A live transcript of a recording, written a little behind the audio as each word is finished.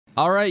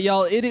All right,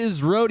 y'all, it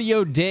is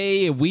rodeo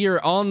day. We are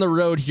on the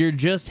road here,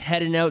 just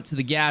heading out to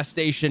the gas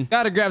station.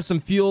 Gotta grab some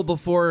fuel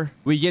before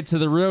we get to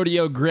the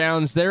rodeo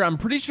grounds there. I'm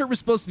pretty sure we're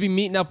supposed to be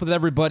meeting up with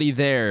everybody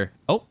there.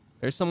 Oh,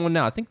 there's someone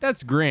now. I think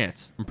that's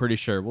Grant. I'm pretty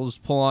sure. We'll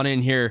just pull on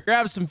in here,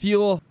 grab some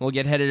fuel. We'll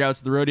get headed out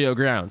to the rodeo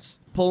grounds.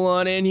 Pull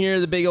on in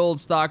here. The big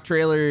old stock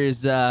trailer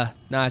is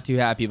not too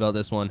happy about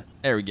this one.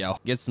 There we go.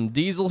 Get some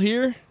diesel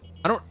here.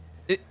 I don't...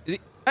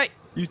 hey.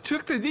 You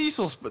took the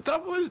diesel spot.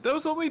 That was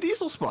the only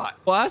diesel spot.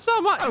 Well, that's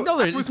not my... No,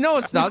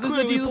 it's not. This is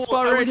a diesel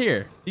spot right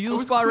here. Diesel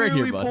spot right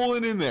here, bud. I was clearly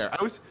pulling in there.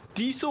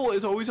 Diesel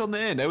is always on the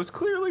end. I was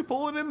clearly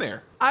pulling in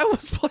there. I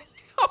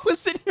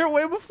was in here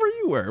way before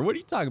you were. What are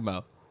you talking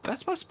about?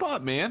 That's my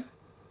spot, man.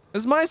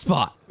 This is my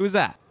spot. Who's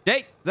that?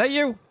 Jake, is that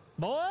you?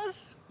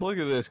 Boys? Look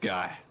at this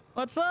guy.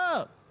 What's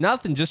up?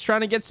 Nothing. Just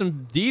trying to get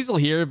some diesel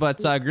here,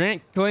 but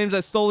Grant claims I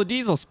stole the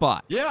diesel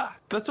spot. Yeah,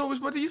 that's always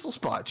my diesel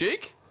spot,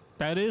 Jake.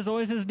 That is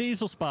always his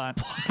diesel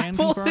spot. Can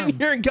Pull confirm. in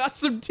here and got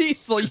some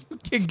diesel. You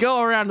can go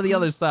around to the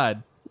other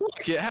side.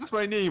 Look, it has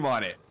my name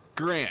on it.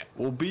 Grant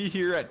will be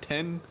here at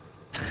 10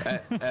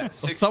 at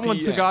 6 Someone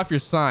PM. took off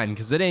your sign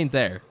because it ain't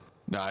there.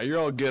 Nah, you're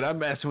all good. I'm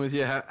messing with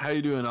you. How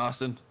you doing,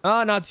 Austin?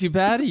 Oh, not too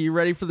bad. Are you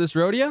ready for this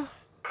rodeo?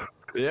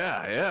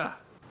 Yeah.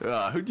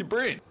 Who'd you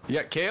bring? You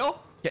got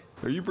Kale?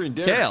 Or you bring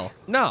Derek? Kale?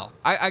 No,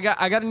 I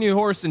got a new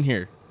horse in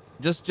here.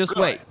 Just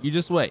Really? wait. You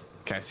just wait.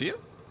 Can I see him?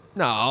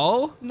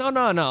 No.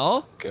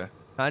 Okay.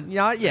 Not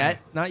yet.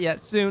 Not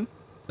yet. Soon.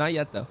 Not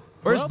yet though.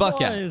 Where's Well,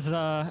 Buck at? boys,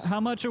 how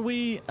much are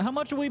we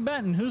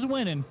betting? Who's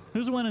winning?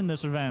 Who's winning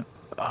this event?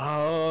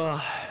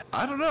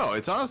 I don't know.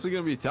 It's honestly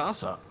gonna be a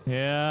toss-up.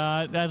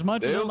 Yeah, as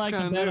much as I Dale's like to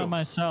kinda bet new. on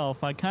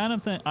myself, I kind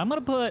of think I'm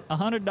gonna put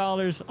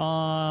 $100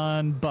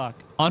 on Buck.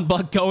 On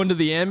Buck going to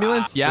the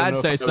ambulance? Yeah, Don't I'd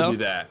know say if I would so. do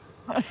that.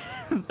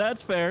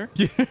 That's fair.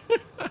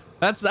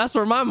 That's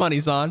where my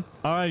money's on.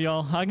 All right,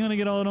 y'all. I'm gonna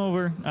get on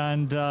over,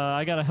 and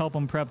I gotta help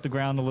them prep the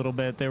ground a little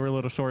bit. They were a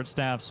little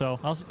short-staffed, so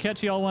I'll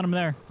catch y'all when I'm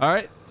there. All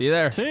right. See you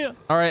there. See ya.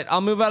 All right.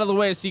 I'll move out of the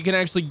way so you can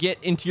actually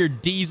get into your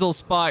diesel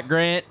spot,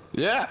 Grant.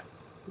 Yeah.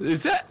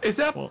 Is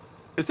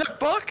that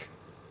Buck?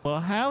 Well,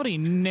 howdy,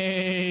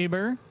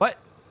 neighbor. What?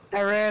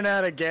 I ran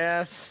out of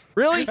gas.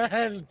 Really? I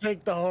had to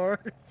take the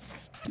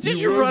horse. Did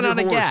you rode run your out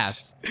of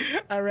horse.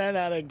 gas? I ran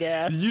out of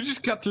gas. Did you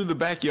just cut through the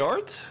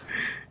backyards?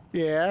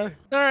 Yeah.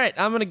 All right.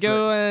 I'm going to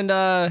go and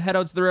head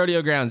out to the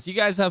rodeo grounds. You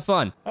guys have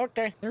fun.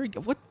 Okay. There we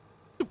go.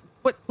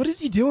 What is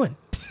he doing?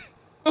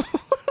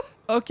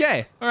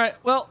 Okay. All right.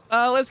 Well,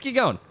 let's get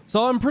going.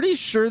 So I'm pretty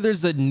sure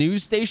there's a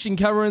news station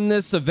covering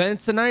this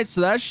event tonight,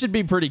 so that should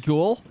be pretty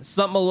cool.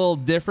 Something a little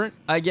different,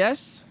 I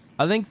guess.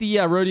 I think the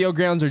rodeo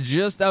grounds are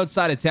just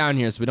outside of town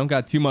here, so we don't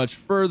got too much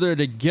further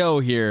to go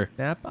here.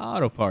 Napa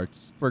Auto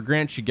Parts, where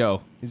Grant should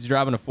go. He's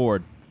driving a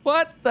Ford.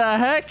 What the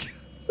heck?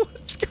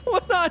 What's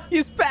going on?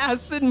 He's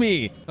passing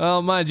me.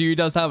 Oh, mind you, he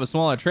does have a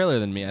smaller trailer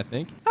than me, I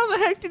think. How the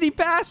heck did he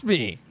pass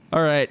me?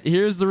 All right,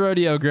 here's the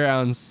rodeo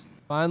grounds.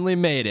 Finally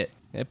made it.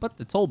 They put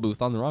the toll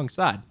booth on the wrong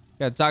side.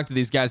 Gotta talk to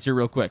these guys here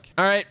real quick.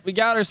 All right, we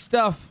got our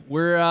stuff.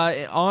 We're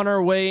on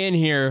our way in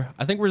here.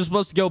 I think we're just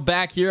supposed to go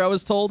back here, I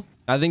was told.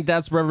 I think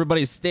that's where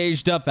everybody's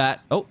staged up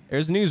at. Oh,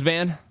 there's a news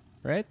van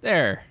right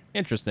there.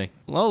 Interesting.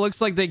 Well, looks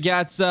like they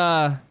got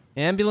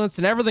ambulance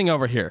and everything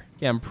over here.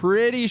 Yeah, I'm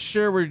pretty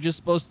sure we're just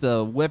supposed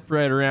to whip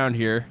right around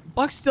here.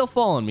 Buck's still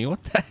following me.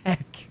 What the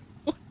heck?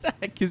 What the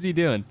heck is he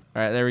doing?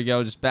 All right, there we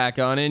go. Just back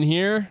on in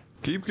here.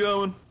 Keep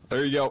going.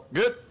 There you go.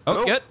 Good. Oh,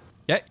 Nope. good.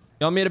 Okay.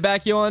 You want me to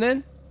back you on in?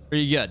 Or are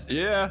you good?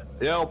 Yeah,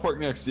 I'll park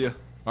next to you.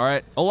 All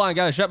right. Hold on,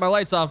 gotta shut my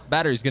lights off.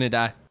 Battery's gonna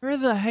die. Where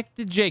the heck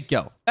did Jake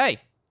go? Hey,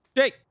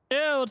 Jake,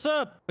 Yeah, what's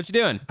up? what you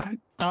doing?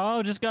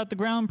 Oh, just got the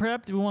ground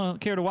prepped. Do you want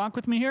to care to walk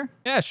with me here?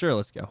 Yeah, sure,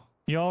 let's go.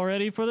 You all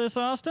ready for this,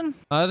 Austin?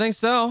 I think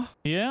so.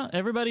 Yeah,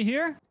 everybody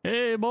here?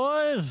 Hey,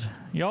 boys.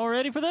 Y'all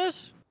ready for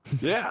this?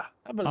 Yeah.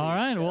 I believe All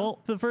right, so. well,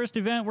 the first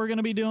event we're going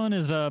to be doing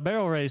is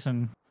barrel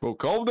racing. Well,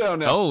 calm down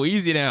now. Oh,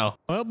 easy now.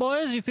 Well,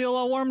 boys, you feel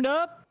all warmed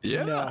up?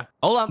 Yeah. No.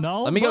 Hold on.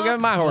 No? Let me go Buck? get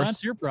my Well, horse.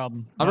 that's your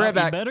problem. I'll be right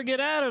back. You better get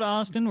at it,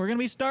 Austin. We're going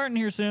to be starting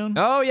here soon.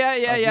 Oh, yeah.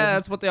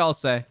 That's what they all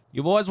say.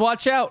 You boys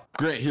watch out.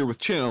 Grant here with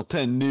Channel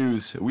 10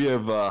 News. We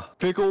have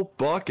Pickle,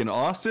 Buck, and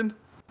Austin.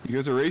 You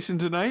guys are racing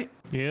tonight?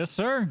 Yes,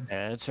 sir.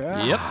 That's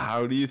right. Yep.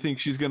 How do you think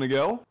she's gonna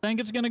go? I think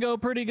it's going to go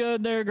pretty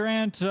good there,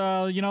 Grant.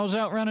 I was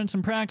out running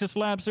some practice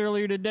laps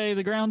earlier today.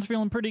 The ground's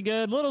feeling pretty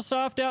good. A little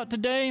soft out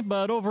today,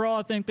 but overall,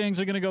 I think things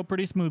are going to go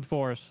pretty smooth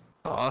for us.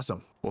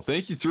 Awesome. Well,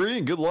 thank you three,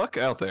 and good luck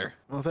out there.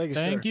 Well, thank you,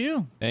 sir. Thank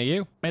you. Thank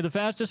you. May the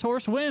fastest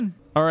horse win.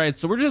 All right,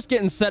 so we're just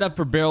getting set up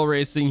for barrel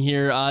racing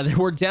here. They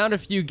were down a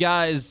few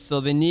guys, so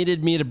they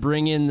needed me to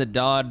bring in the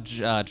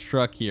Dodge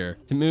truck here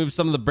to move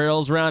some of the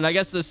barrels around. I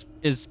guess this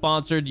is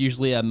sponsored.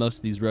 Usually most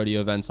of these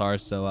rodeo events are.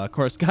 So, of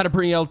course, got to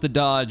bring out the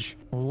Dodge.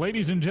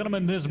 Ladies and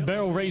gentlemen, this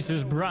barrel race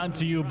is brought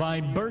to you by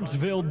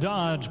Burksville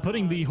Dodge,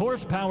 putting the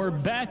horsepower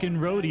back in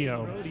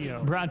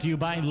rodeo. Brought to you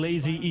by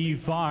Lazy E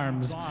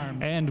Farms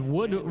and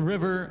Wood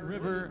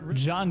River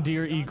John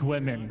Deere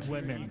Equipment.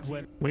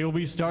 We will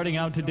be starting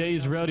out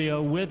today's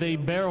rodeo with a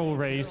barrel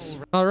race.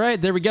 All right,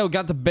 there we go.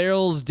 Got the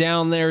barrels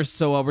down there.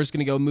 So we're just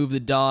going to go move the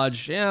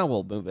Dodge. Yeah,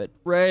 we'll move it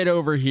right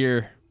over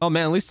here. Oh,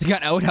 man, at least they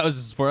got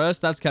outhouses for us.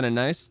 That's kind of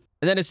nice.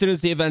 And then as soon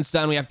as the event's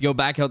done, we have to go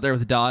back out there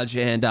with the Dodge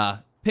and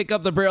pick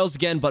up the barrels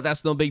again, but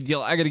that's no big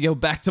deal. I got to go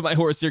back to my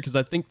horse here because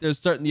I think they're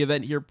starting the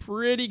event here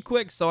pretty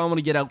quick, so I want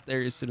to get out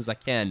there as soon as I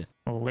can.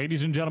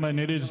 Ladies and gentlemen,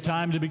 it is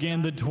time to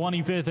begin the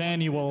 25th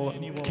annual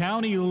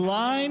County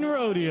Line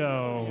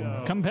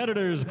Rodeo.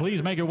 Competitors,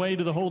 please make your way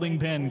to the holding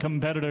pen.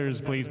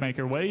 Competitors, please make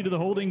your way to the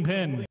holding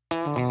pen.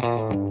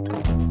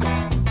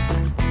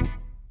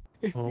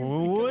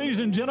 Ladies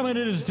and gentlemen,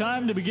 it is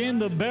time to begin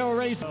the barrel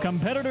race.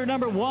 Competitor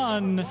number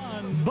 1,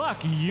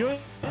 Buck, is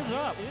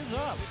up.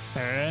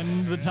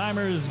 And the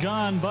timer is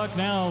gone. Buck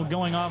now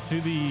going off to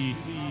the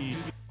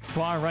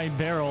far right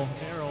barrel.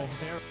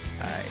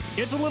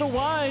 It's a little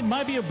wide,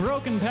 might be a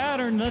broken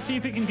pattern. Let's see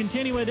if it can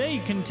continue it. He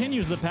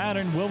continues the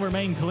pattern, will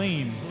remain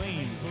clean.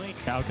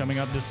 Now coming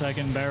up to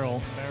second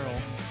barrel.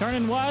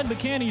 Turning wide, but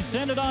can he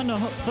send it on to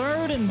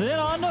third and then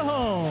on to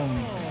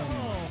home?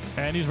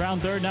 And he's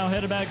round third, now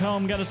headed back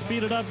home. Got to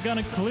speed it up,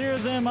 gonna clear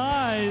them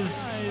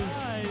eyes.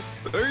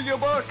 There you go,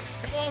 Buck.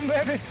 Come on,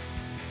 baby.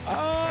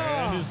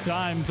 Oh. And his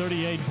time,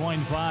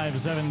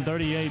 38.57,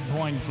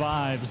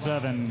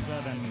 38.57.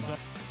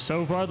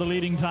 So far, the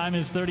leading time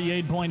is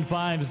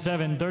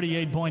 38.57,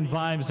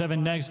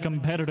 38.57. Next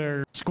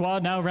competitor.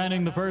 Squad now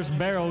rounding the first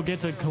barrel,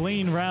 gets a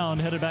clean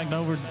round, headed back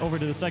over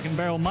to the second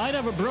barrel. Might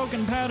have a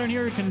broken pattern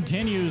here,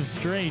 continues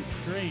straight.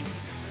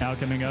 Now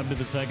coming up to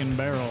the second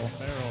barrel.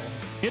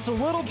 It's a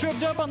little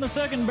tripped up on the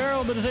second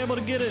barrel, but is able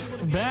to get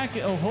it back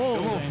a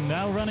hold. And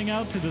now running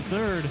out to the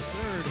third.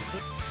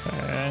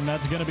 And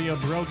that's going to be a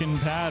broken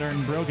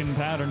pattern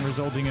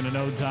resulting in a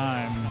no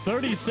time.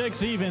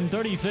 36 even,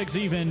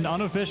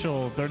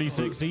 unofficial.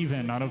 36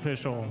 even,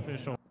 unofficial.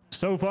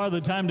 So far,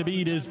 the time to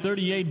beat is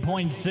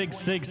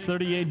 38.66,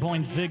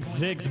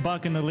 38.66,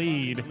 Buck in the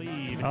lead.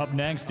 Up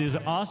next is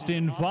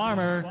Austin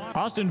Farmer.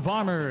 Austin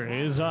Farmer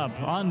is up.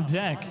 On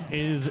deck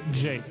is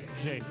Jake.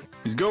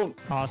 He's going.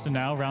 Austin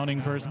now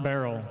rounding first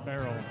barrel.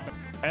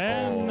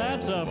 And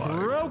that's a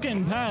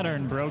broken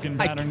pattern. Broken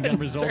pattern can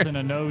result in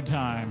a no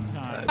time.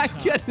 I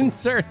couldn't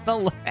turn the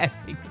leg.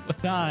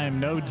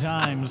 No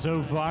time.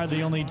 So far,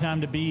 the only time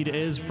to beat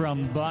is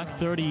from Buck,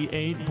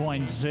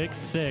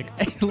 38.66.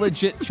 I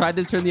legit tried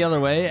to turn the other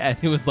way, and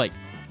he was like,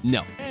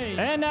 no.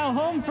 And now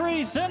home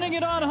free, sending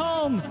it on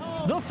home.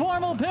 The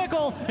formal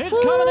pickle, it's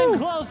coming in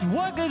close.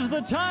 What is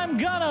the time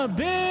gonna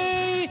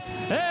be?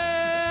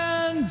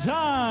 And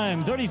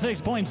time,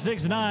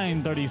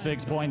 36.69,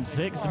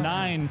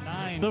 36.69.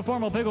 The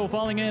formal pickle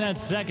falling in at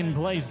second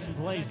place.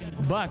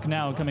 Buck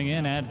now coming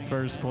in at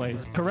first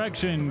place.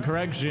 Correction.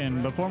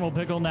 The formal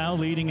pickle now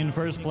leading in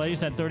first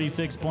place at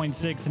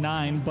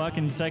 36.69. Buck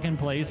in second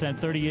place at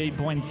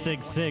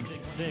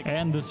 38.66.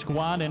 And the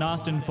squad and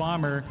Austin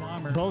Farmer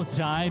both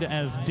tied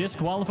as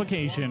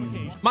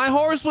disqualification. My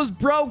horse was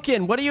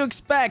broken. What do you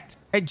expect?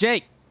 Hey,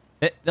 Jake,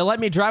 they'll let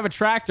me drive a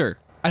tractor.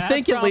 I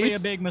think at least. That's probably a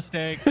big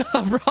mistake.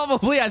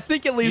 Probably. I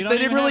think at least they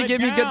didn't really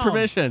give me good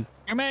permission.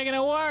 You're making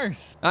it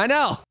worse. I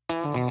know.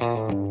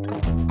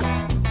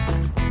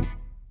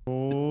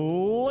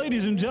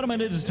 Ladies and gentlemen,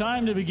 it's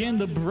time to begin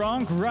the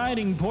Bronc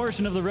riding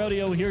portion of the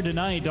rodeo here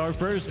tonight. Our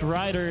first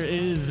rider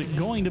is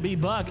going to be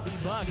Buck.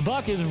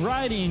 Buck is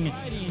riding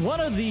one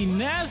of the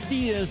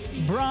nastiest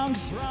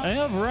broncs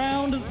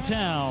around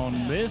town.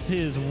 This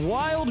is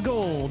Wild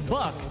Gold.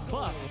 Buck.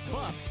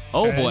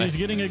 Oh and boy. He's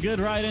getting a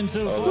good ride in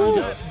so far.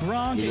 That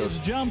Bronc is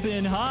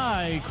jumping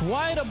high.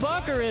 Quite a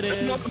bucker it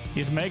is.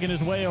 He's making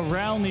his way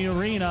around the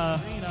arena.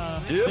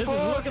 This is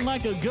looking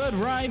like a good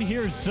ride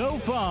here so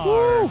far.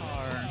 Woo.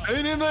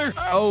 Ain't in there.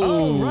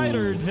 Oh,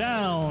 rider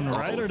down.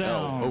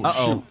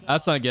 Uh-oh.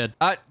 That's not good.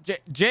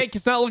 Jake,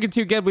 it's not looking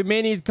too good. We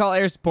may need to call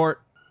air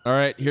support. All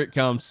right, here it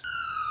comes.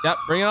 Yep,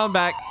 bring it on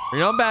back.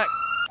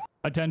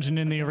 Attention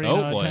in the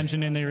arena.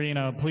 Attention in the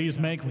arena. Please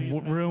make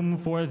room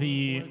for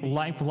the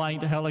Life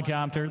Flight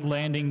helicopter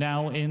landing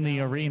now in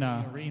the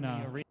arena.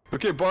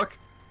 Okay, Buck.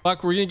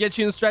 Buck, we're going to get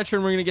you in the stretcher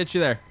and we're going to get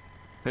you there.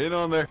 Hang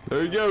on there.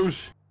 There he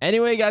goes.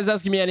 Anyway, guys,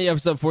 that's going to be any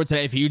episode for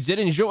today. If you did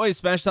enjoy,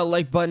 smash that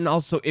like button.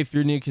 Also, if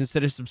you're new,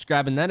 consider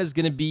subscribing. That is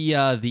going to be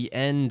the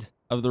end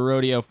of the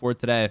rodeo for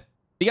today. If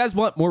you guys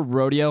want more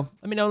rodeo,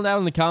 let me know down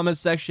in the comments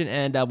section,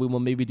 and we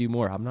will maybe do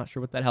more. I'm not sure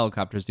what that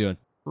helicopter's doing.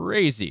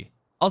 Crazy.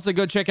 Also,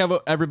 go check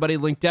out everybody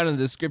linked down in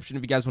the description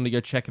if you guys want to go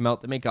check them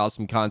out. They make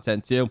awesome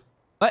content, too.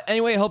 But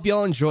anyway, I hope you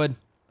all enjoyed.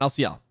 I'll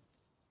see y'all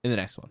in the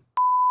next one.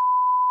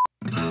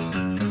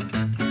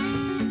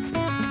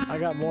 I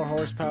got more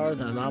horsepower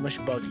than an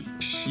Amish buggy.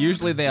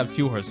 Usually they have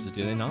 2 horses,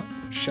 do they not?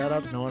 Shut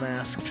up, no one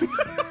asked.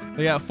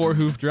 They got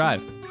 4-hoof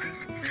drive.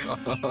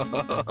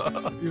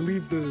 You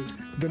leave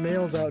the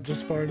nails out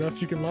just far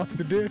enough, you can lock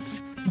the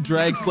diffs.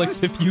 Drag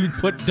slicks if you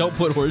don't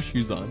put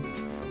horseshoes on.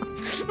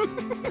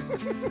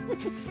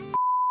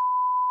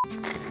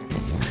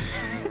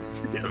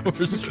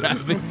 Horse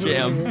traffic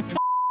jam.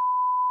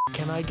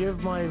 Can I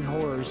give my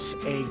horse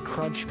a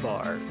crunch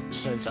bar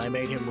since I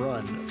made him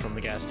run from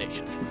the gas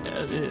station?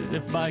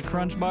 If by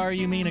crunch bar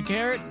you mean a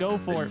carrot, go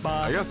for it,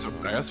 boss.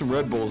 I got some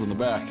Red Bulls in the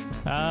back.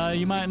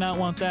 You might not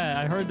want that.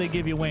 I heard they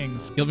give you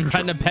wings. You'll be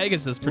riding a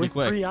Pegasus pretty With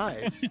quick. 3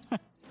 eyes.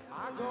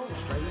 I go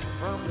straight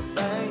from the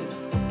bank,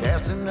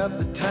 gassing up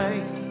the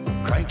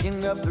tank,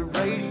 cranking up the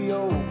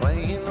radio,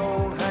 playing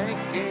old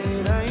Hank.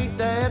 It ain't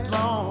that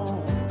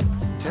long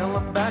till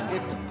I'm back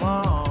at the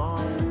farm.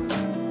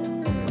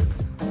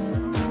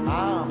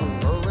 I'm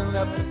pulling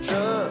up the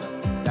truck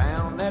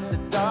down at the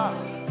dock.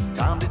 It's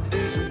time to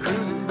do some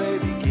cruising,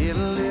 baby. Get a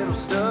little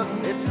stuck.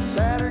 It's a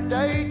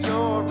Saturday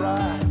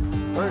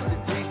joyride. Percy